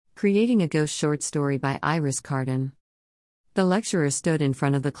Creating a Ghost short story by Iris Carden. The lecturer stood in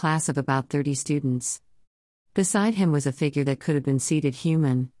front of the class of about 30 students. Beside him was a figure that could have been seated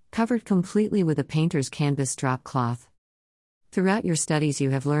human, covered completely with a painter's canvas drop cloth. Throughout your studies, you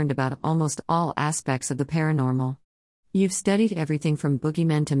have learned about almost all aspects of the paranormal. You've studied everything from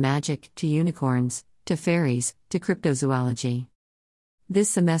boogeymen to magic, to unicorns, to fairies, to cryptozoology. This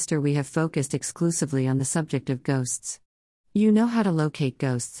semester we have focused exclusively on the subject of ghosts. You know how to locate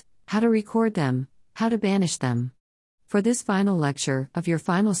ghosts, how to record them, how to banish them. For this final lecture of your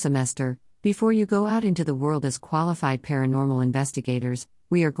final semester, before you go out into the world as qualified paranormal investigators,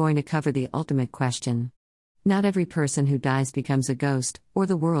 we are going to cover the ultimate question. Not every person who dies becomes a ghost, or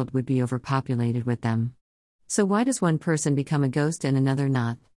the world would be overpopulated with them. So why does one person become a ghost and another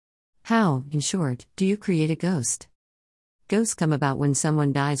not? How, in short, do you create a ghost? Ghosts come about when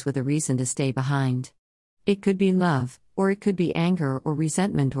someone dies with a reason to stay behind. It could be love, or it could be anger or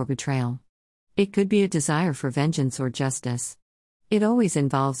resentment or betrayal. It could be a desire for vengeance or justice. It always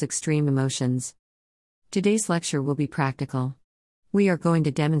involves extreme emotions. Today's lecture will be practical. We are going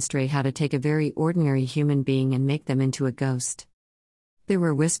to demonstrate how to take a very ordinary human being and make them into a ghost. There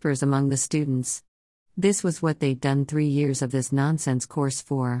were whispers among the students. This was what they'd done 3 years of this nonsense course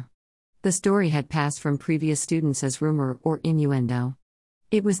for. The story had passed from previous students as rumor or innuendo.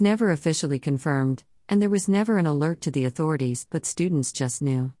 It was never officially confirmed, and there was never an alert to the authorities, but students just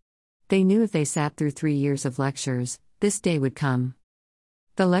knew. They knew if they sat through 3 years of lectures, this day would come.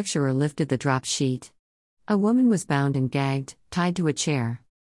 The lecturer lifted the drop sheet. A woman was bound and gagged, tied to a chair.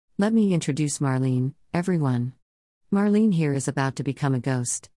 Let me introduce Marlene, everyone. Marlene here is about to become a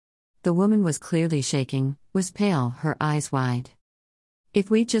ghost. The woman was clearly shaking, was pale, her eyes wide. If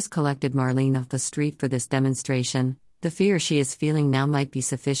we just collected Marlene off the street for this demonstration, the fear she is feeling now might be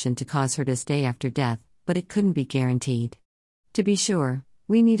sufficient to cause her to stay after death, but it couldn't be guaranteed. To be sure,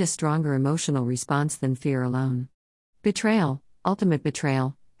 we need a stronger emotional response than fear alone. Betrayal, ultimate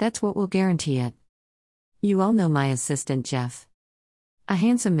betrayal, that's what will guarantee it. You all know my assistant Jeff. A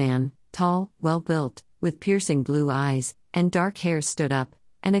handsome man, tall, well-built, with piercing blue eyes, and dark hair stood up,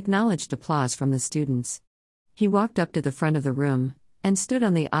 and acknowledged applause from the students. He walked up to the front of the room, and stood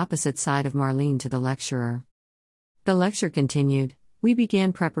on the opposite side of Marlene to the lecturer. The lecture continued. We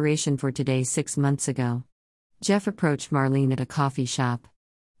began preparation for today 6 months ago. Jeff approached Marlene at a coffee shop.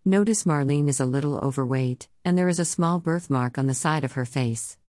 Notice Marlene is a little overweight, and there is a small birthmark on the side of her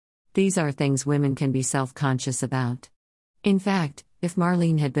face. These are things women can be self-conscious about. In fact, if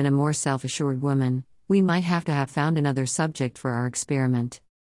Marlene had been a more self-assured woman, we might have to have found another subject for our experiment.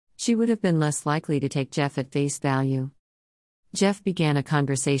 She would have been less likely to take Jeff at face value. Jeff began a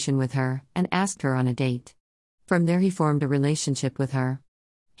conversation with her, and asked her on a date. From there he formed a relationship with her.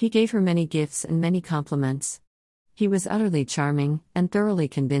 He gave her many gifts and many compliments. He was utterly charming, and thoroughly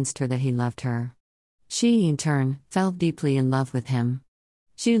convinced her that he loved her. She, in turn, fell deeply in love with him.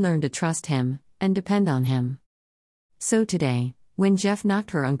 She learned to trust him, and depend on him. So today, when Jeff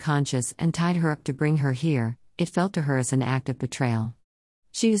knocked her unconscious and tied her up to bring her here, it felt to her as an act of betrayal.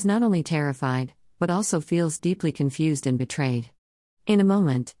 She is not only terrified, but also feels deeply confused and betrayed. In a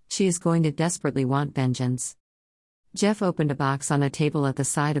moment, she is going to desperately want vengeance. Jeff opened a box on a table at the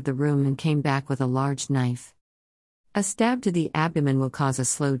side of the room and came back with a large knife. A stab to the abdomen will cause a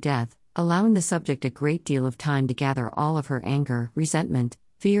slow death, allowing the subject a great deal of time to gather all of her anger, resentment,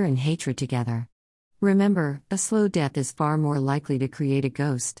 fear and hatred together. Remember, a slow death is far more likely to create a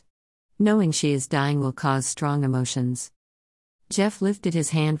ghost. Knowing she is dying will cause strong emotions. Jeff lifted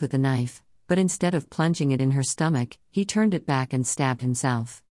his hand with the knife, but instead of plunging it in her stomach, he turned it back and stabbed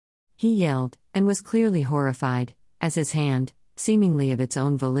himself. He yelled, and was clearly horrified, as his hand, seemingly of its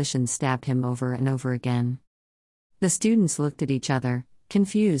own volition, stabbed him over and over again. The students looked at each other,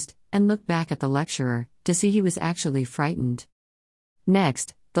 confused, and looked back at the lecturer, to see he was actually frightened.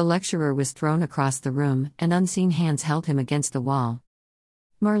 Next, the lecturer was thrown across the room, and unseen hands held him against the wall.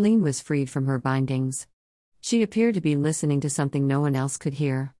 Marlene was freed from her bindings. She appeared to be listening to something no one else could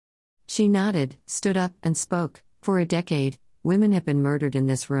hear. She nodded, stood up, and spoke. For a decade, women have been murdered in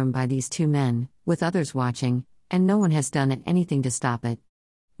this room by these 2 men, with others watching, and no one has done anything to stop it.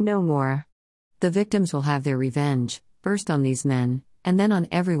 No more. The victims will have their revenge, first on these men, and then on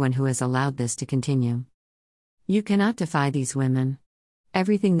everyone who has allowed this to continue. You cannot defy these women.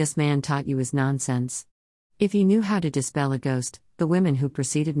 Everything this man taught you is nonsense. If he knew how to dispel a ghost, the women who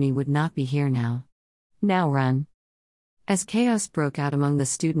preceded me would not be here now. Now run. As chaos broke out among the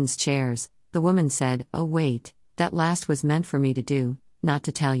students' chairs, the woman said, "Oh wait, that last was meant for me to do, not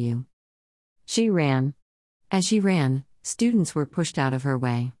to tell you." She ran. As she ran, students were pushed out of her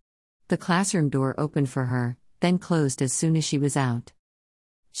way. The classroom door opened for her, then closed as soon as she was out.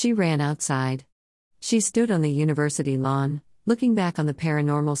 She ran outside. She stood on the university lawn, looking back on the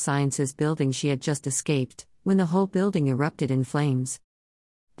paranormal sciences building she had just escaped, when the whole building erupted in flames.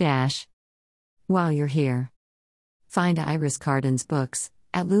 While you're here, find Iris Carden's books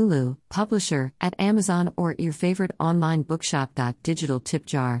at Lulu, Publisher, at Amazon, or your favorite online bookshop. Digital tip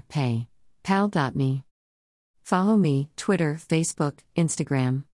jar, pay, pal.me. Follow me, Twitter, Facebook, Instagram.